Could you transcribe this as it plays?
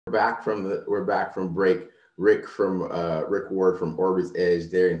We're back from break. Rick Ward from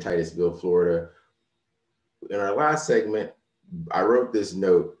OrbitsEdge there in Titusville, Florida. In our last segment, I wrote this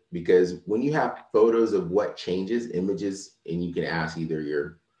note because when you have photos of what changes, images, and you can ask either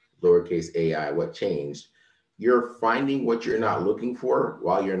your lowercase AI what changed, you're finding what you're not looking for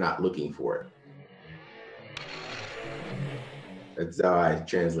while you're not looking for it. That's how I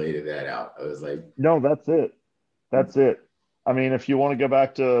translated that out. I was like, No, that's it. That's it. I mean, if you want to go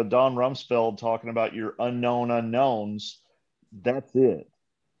back to Don Rumsfeld talking about your unknown unknowns, that's it.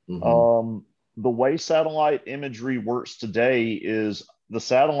 mm-hmm, Um, the way satellite imagery works today is the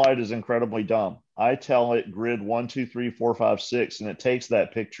satellite is incredibly dumb. I tell it grid 1, 2, 3, 4, 5, 6, and it takes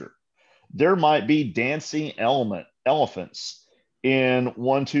that picture. There might be dancing elephants in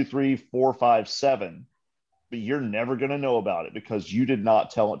 1, 2, 3, 4, 5, 7, but you're never going to know about it because you did not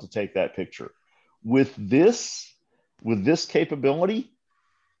tell it to take that picture. With this, with this capability,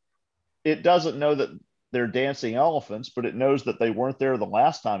 it doesn't know that they're dancing elephants, but it knows that they weren't there the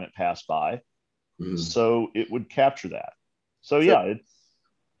last time it passed by. mm-hmm. So it would capture that. So So yeah, it's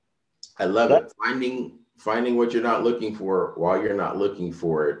I love that it. Finding what you're not looking for while you're not looking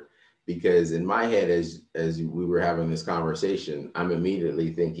for it. Because in my head, as we were having this conversation, I'm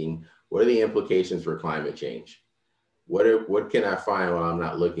immediately thinking, what are the implications for climate change? What can I find while I'm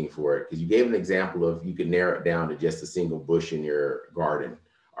not looking for it? Because you gave an example of you could narrow it down to just a single bush in your garden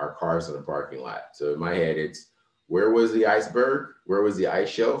or cars in the parking lot. So in my head, it's where was the iceberg? Where was the ice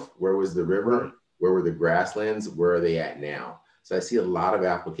shelf? Where was the river? right. Where were the grasslands? Where are they at now? So I see a lot of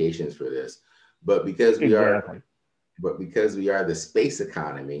applications for this. But because we are, Exactly. but because we are the space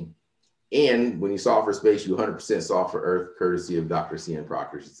economy, and when you solve for space, you 100% solve for Earth, courtesy of Dr. C.N.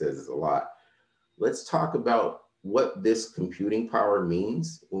 Proctor. She says it's a lot. Let's talk about what this computing power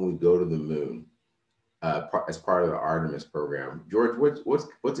means when we go to the moon as part of the Artemis program. George,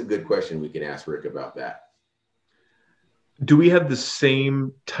 what's a good question we can ask Rick about that? Do we have the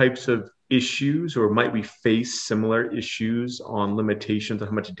same types of issues, or might we face similar issues on limitations on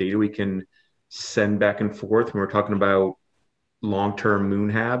how much data we can send back and forth when we're talking about long-term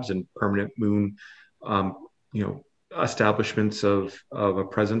moon habs and permanent moon, um, you know, establishments of a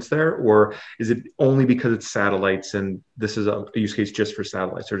presence there? Or is it only because it's satellites and this is a use case just for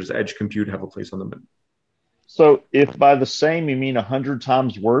satellites, or does edge compute have a place on the moon? So if by the same you mean 100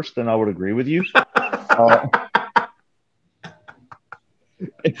 times worse, then I would agree with you. Uh,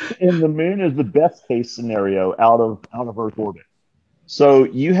 and the moon is the best case scenario out of Earth orbit. So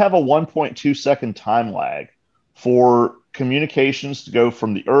you have a 1.2 second time lag for communications to go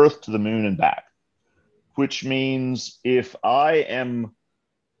from the Earth to the moon and back, which means if I am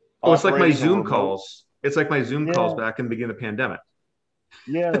Oh, it's like my operating a Zoom remote, calls. It's like my Zoom calls yeah, back in the beginning of the pandemic.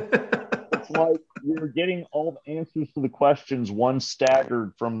 yes, it's like you're getting all the answers to the questions one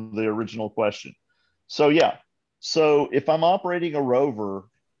staggered from the original question. So yeah, so if I'm operating a rover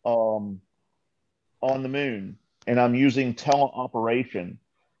um, on the moon and I'm using teleoperation,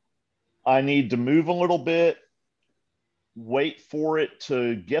 I need to move a little bit, wait for it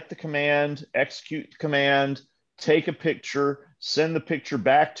to get the command, execute the command, take a picture, send the picture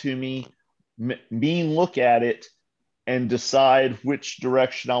back to me, me look at it, and decide which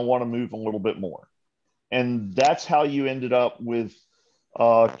direction I want to move a little bit more. And that's how you ended up with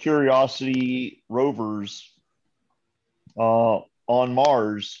Curiosity rovers on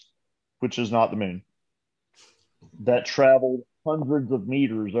Mars, which is not the moon, that traveled hundreds of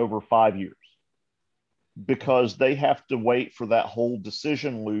meters over 5 years because they have to wait for that whole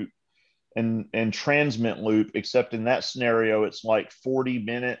decision loop and transmit loop. Except in that scenario, it's like 40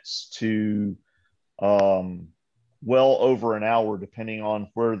 minutes to um, well over an hour, depending on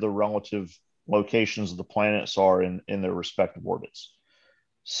where the relative locations of the planets are in their respective orbits.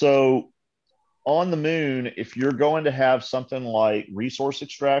 So on the moon, if you're going to have something like resource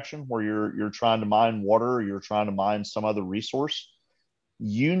extraction, where you're trying to mine water or you're trying to mine some other resource,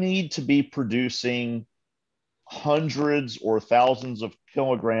 you need to be producing hundreds or thousands of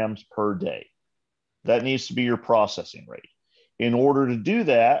kilograms per day. That needs to be your processing rate. In order to do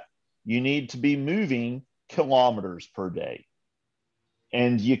that, you need to be moving kilometers per day.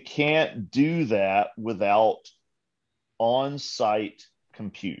 And you can't do that without on site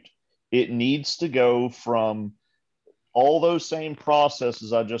compute. It needs to go from all those same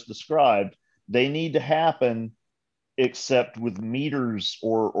processes I just described, they need to happen except with meters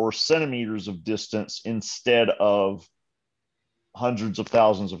or centimeters of distance instead of hundreds of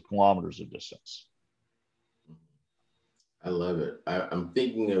thousands of kilometers of distance. I love it. I'm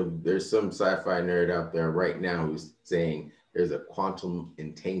thinking of there's some sci-fi nerd out there right now who's saying there's a quantum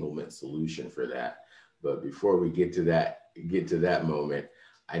entanglement solution for that. But before we get to that moment,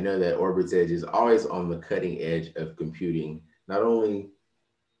 I know that OrbitsEdge is always on the cutting edge of computing, not only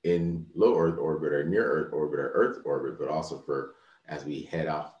in low Earth orbit or near Earth orbit or Earth orbit, but also for as we head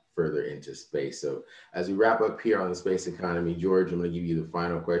off further into space. So as we wrap up here on the space economy, George, I'm going to give you the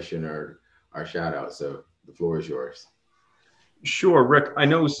final question or our shout out. So the floor is yours. Sure, Rick. I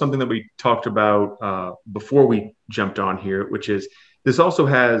know something that we talked about before we jumped on here, which is this also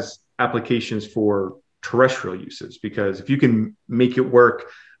has applications for terrestrial uses, because if you can make it work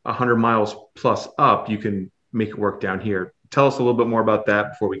 100 miles plus up, you can make it work down here. Tell us a little bit more about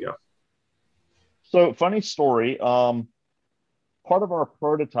that before we go. So, funny story. Part of our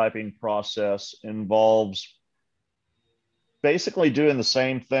prototyping process involves basically doing the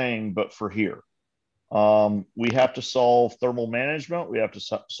same thing, but for here. We have to solve thermal management. We have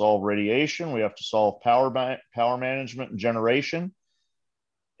to solve radiation. We have to solve power management and generation.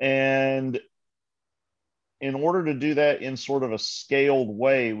 And in order to do that in sort of a scaled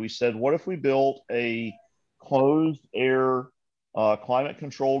way, we said, what if we built a closed air, climate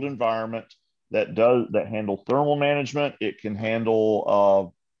controlled environment that handles thermal management? It can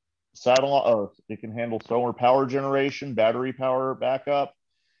handle satellite. It can handle solar power generation, battery power backup,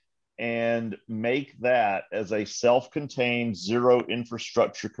 and make that as a self-contained zero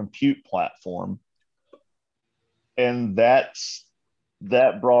infrastructure compute platform. And that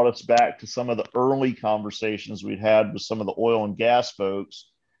brought us back to some of the early conversations we'd had with some of the oil and gas folks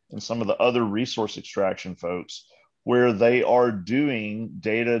and some of the other resource extraction folks, where they are doing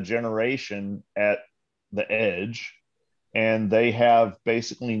data generation at the edge, and they have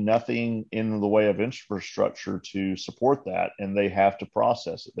basically nothing in the way of infrastructure to support that, and they have to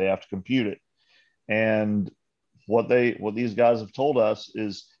process it, they have to compute it. And what these guys have told us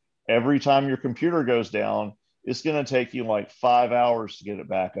is every time your computer goes down, it's going to take you like 5 hours to get it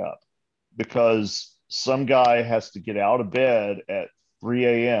back up, because some guy has to get out of bed at 3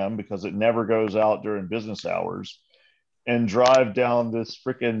 a.m. because it never goes out during business hours, and drive down this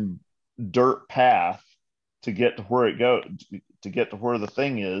freaking dirt path to get to where it goes, to get to where the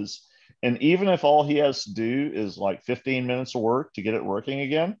thing is. And even if all he has to do is like 15 minutes of work to get it working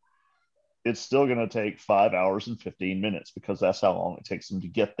again, it's still going to take 5 hours and 15 minutes, because that's how long it takes him to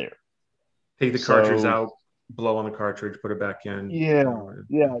get there. Take the cartridge out, blow on the cartridge, put it back in. Yeah.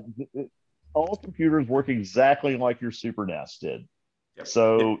 All computers work exactly like your Super NAS did. Yep.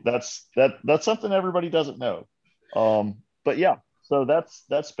 So that's something everybody doesn't know. But yeah, so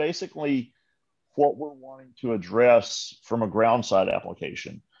that's basically what we're wanting to address from a ground side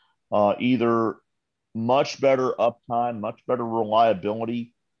application. Either much better uptime, much better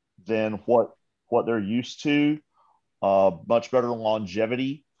reliability than what they're used to, much better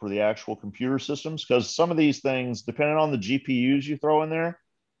longevity for the actual computer systems, because some of these things, depending on the GPUs you throw in there,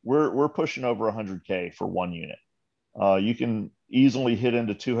 we're pushing over 100K for one unit. You can easily hit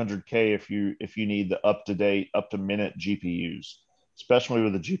into 200K if you need the up-to-date, up-to-minute GPUs, especially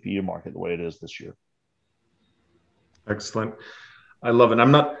with the GPU market the way it is this year. Excellent. I love it.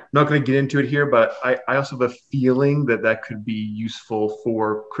 I'm not going to get into it here, but I also have a feeling that could be useful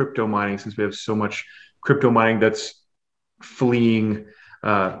for crypto mining, since we have so much crypto mining that's fleeing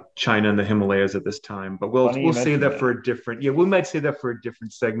China and the Himalayas at this time. But we'll save that for a different. Yeah, we might save that for a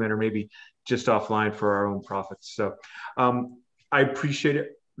different segment, or maybe just offline for our own profits. So I appreciate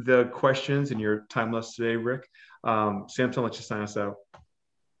the questions and your time with us today, Rick. Samson, let's just sign us out.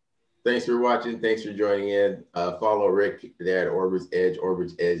 Thanks for watching. Thanks for joining in. Follow Rick there at OrbitsEdge,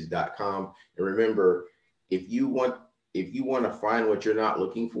 OrbitsEdge.com. And remember, if you want to find what you're not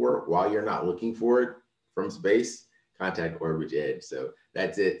looking for while you're not looking for it from space, contact OrbitsEdge. So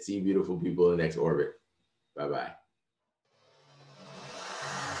that's it. See you beautiful people in the next orbit. Bye-bye.